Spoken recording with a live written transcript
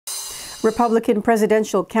Republican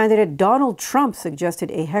presidential candidate Donald Trump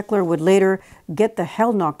suggested a heckler would later get the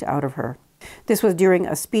hell knocked out of her. This was during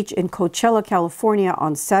a speech in Coachella, California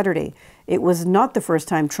on Saturday. It was not the first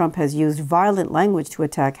time Trump has used violent language to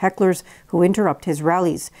attack hecklers who interrupt his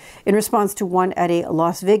rallies. In response to one at a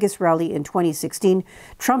Las Vegas rally in 2016,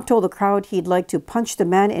 Trump told the crowd he'd like to punch the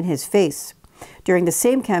man in his face. During the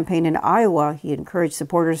same campaign in Iowa, he encouraged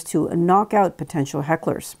supporters to knock out potential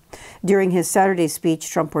hecklers. During his Saturday speech,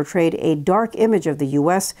 Trump portrayed a dark image of the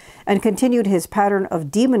U.S. and continued his pattern of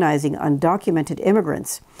demonizing undocumented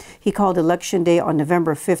immigrants. He called Election Day on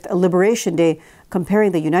November 5th a Liberation Day,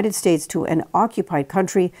 comparing the United States to an occupied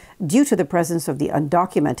country due to the presence of the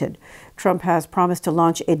undocumented. Trump has promised to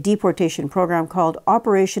launch a deportation program called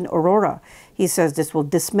Operation Aurora. He says this will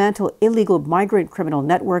dismantle illegal migrant criminal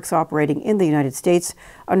networks operating in the United States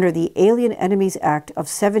under the Alien Enemies Act of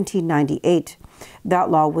 1798.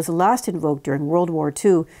 That law was last invoked during World War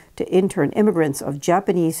II to intern immigrants of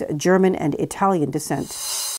Japanese, German, and Italian descent.